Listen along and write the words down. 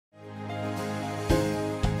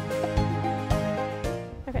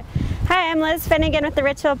Okay. Hi, I'm Liz Finnegan with the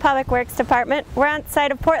Richfield Public Works Department. We're on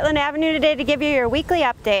site of Portland Avenue today to give you your weekly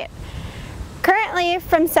update. Currently,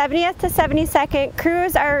 from 70th to 72nd,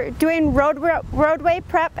 crews are doing roadway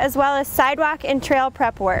prep as well as sidewalk and trail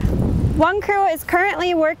prep work. One crew is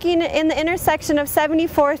currently working in the intersection of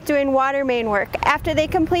 74th doing water main work. After they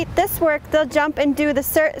complete this work, they'll jump and do the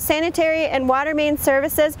sanitary and water main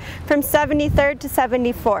services from 73rd to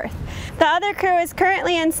 74th. The other crew is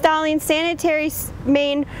currently installing sanitary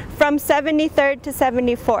main from 73rd to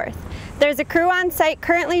 74th. There's a crew on site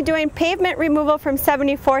currently doing pavement removal from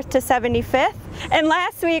 74th to 75th. And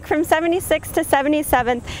last week from 76th to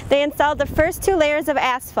 77th, they installed the first 2 layers of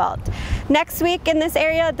asphalt. Next week in this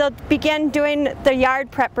area, they'll begin doing the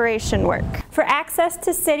yard preparation work. For access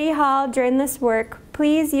to City Hall during this work,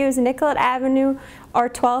 please use Nicollet Avenue or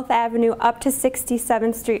 12th Avenue up to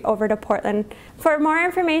 67th Street over to Portland. For more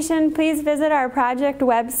information, please visit our project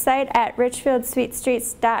website at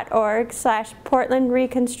richfieldsweetstreets.org/Portland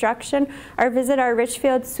Reconstruction or visit our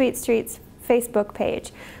Richfield Sweet Streets Facebook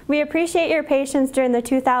page. We appreciate your patience during the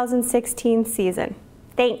 2016 season.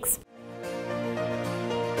 Thanks.